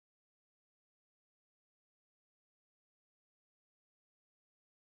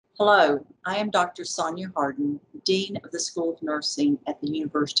Hello, I am Dr. Sonia Harden, Dean of the School of Nursing at the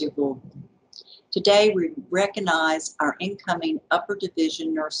University of Louisville. Today, we recognize our incoming upper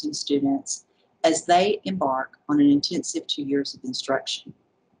division nursing students as they embark on an intensive 2 years of instruction.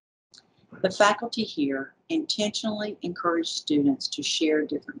 The faculty here intentionally encourage students to share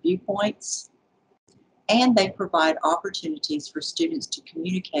different viewpoints, and they provide opportunities for students to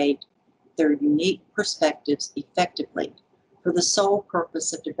communicate their unique perspectives effectively for the sole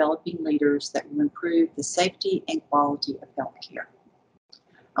purpose of developing leaders that will improve the safety and quality of healthcare.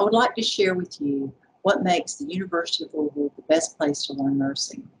 I would like to share with you what makes the University of Louisville the best place to learn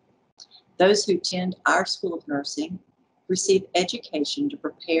nursing. Those who attend our School of Nursing receive education to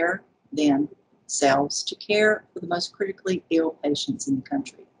prepare themselves to care for the most critically ill patients in the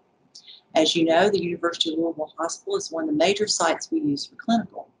country. As you know, the University of Louisville Hospital is one of the major sites we use for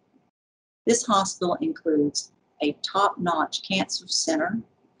clinical. This hospital includes a top-notch cancer center,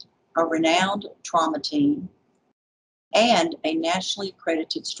 a renowned trauma team, and a nationally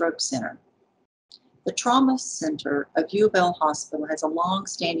accredited stroke center. The Trauma Center of UofL Hospital has a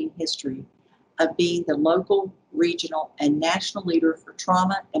long-standing history of being the local, regional, and national leader for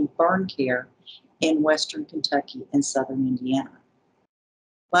trauma and burn care in Western Kentucky and Southern Indiana.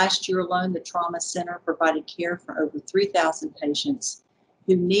 Last year alone, the Trauma Center provided care for over 3,000 patients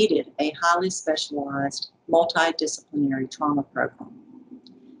who needed a highly specialized, multidisciplinary trauma program.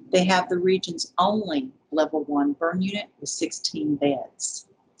 They have the region's only level 1 burn unit with 16 beds,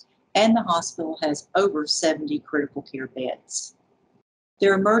 and the hospital has over 70 critical care beds.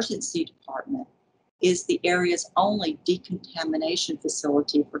 Their emergency department is the area's only decontamination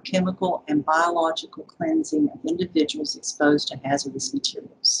facility for chemical and biological cleansing of individuals exposed to hazardous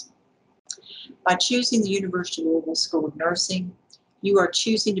materials. By choosing the University of Louisville School of Nursing, you are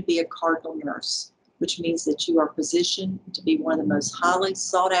choosing to be a cardinal nurse, which means that you are positioned to be one of the most highly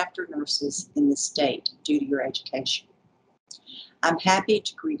sought-after nurses in the state due to your education. I'm happy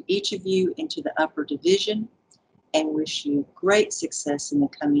to greet each of you into the upper division and wish you great success in the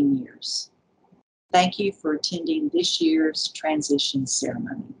coming years. Thank you for attending this year's transition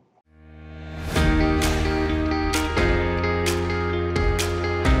ceremony.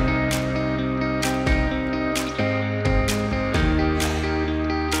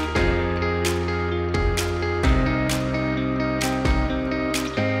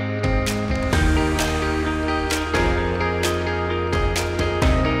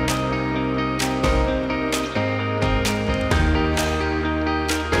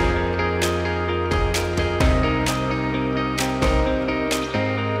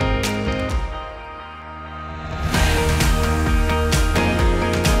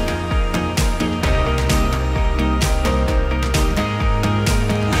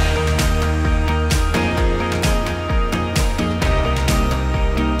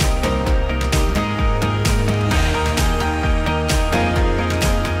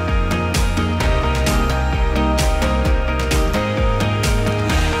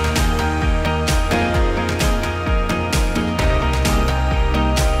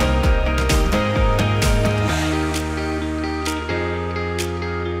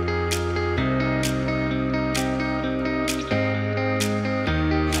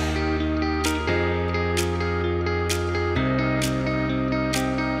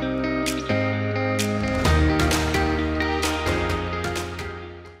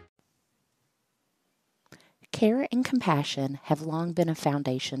 Care and compassion have long been a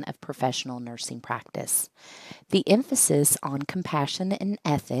foundation of professional nursing practice. The emphasis on compassion and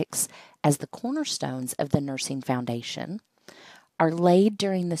ethics as the cornerstones of the nursing foundation are laid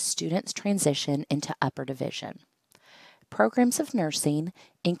during the student's transition into upper division. Programs of nursing,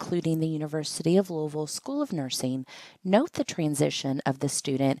 including the University of Louisville School of Nursing, note the transition of the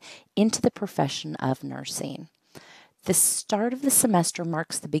student into the profession of nursing. The start of the semester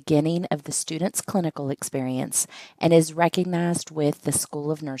marks the beginning of the student's clinical experience and is recognized with the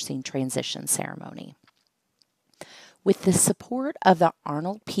School of Nursing transition ceremony. With the support of the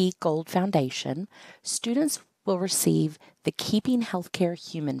Arnold P. Gold Foundation, students will receive the Keeping Healthcare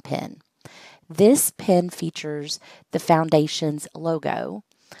Human Pin. This pin features the foundation's logo,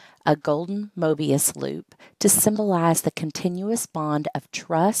 a golden Mobius loop, to symbolize the continuous bond of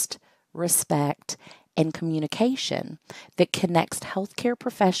trust, respect, and communication that connects healthcare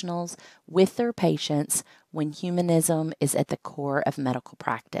professionals with their patients when humanism is at the core of medical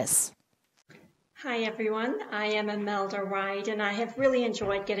practice. Hi everyone, I am Imelda Wright and I have really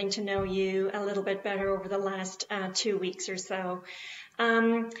enjoyed getting to know you a little bit better over the last 2 weeks or so.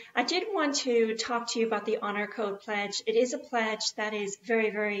 I did want to talk to you about the Honor Code Pledge. It is a pledge that is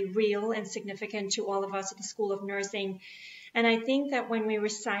very, very real and significant to all of us at the School of Nursing. And I think that when we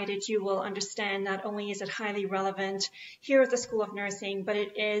recite it, you will understand not only is it highly relevant here at the School of Nursing, but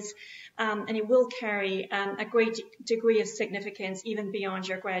it is, and it will carry a great degree of significance even beyond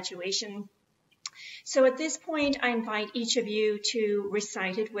your graduation. So at this point, I invite each of you to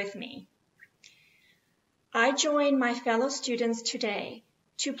recite it with me. I join my fellow students today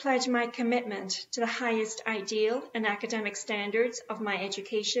to pledge my commitment to the highest ideal and academic standards of my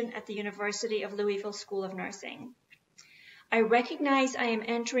education at the University of Louisville School of Nursing. I recognize I am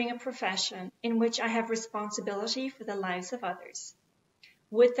entering a profession in which I have responsibility for the lives of others.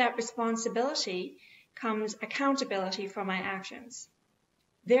 With that responsibility comes accountability for my actions.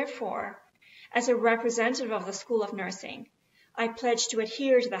 Therefore, as a representative of the School of Nursing, I pledge to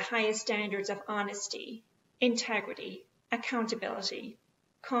adhere to the highest standards of honesty, integrity, accountability,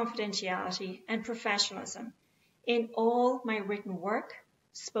 confidentiality, and professionalism in all my written work,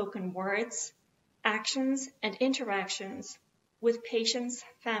 spoken words, actions, and interactions with patients,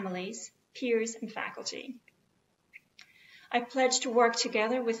 families, peers, and faculty. I pledge to work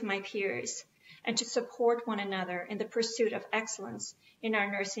together with my peers and to support one another in the pursuit of excellence in our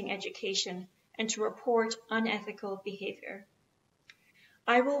nursing education and to report unethical behavior.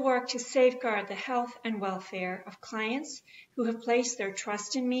 I will work to safeguard the health and welfare of clients who have placed their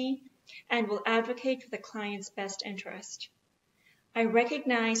trust in me and will advocate for the client's best interest. I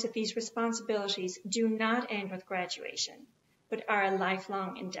recognize that these responsibilities do not end with graduation, but are a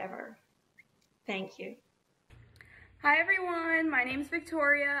lifelong endeavor. Thank you. Hi everyone, my name is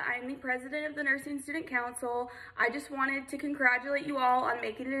Victoria. I'm the president of the Nursing Student Council. I just wanted to congratulate you all on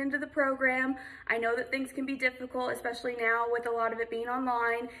making it into the program. I know that things can be difficult, especially now with a lot of it being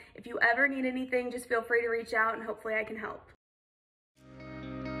online. If you ever need anything, just feel free to reach out and hopefully I can help.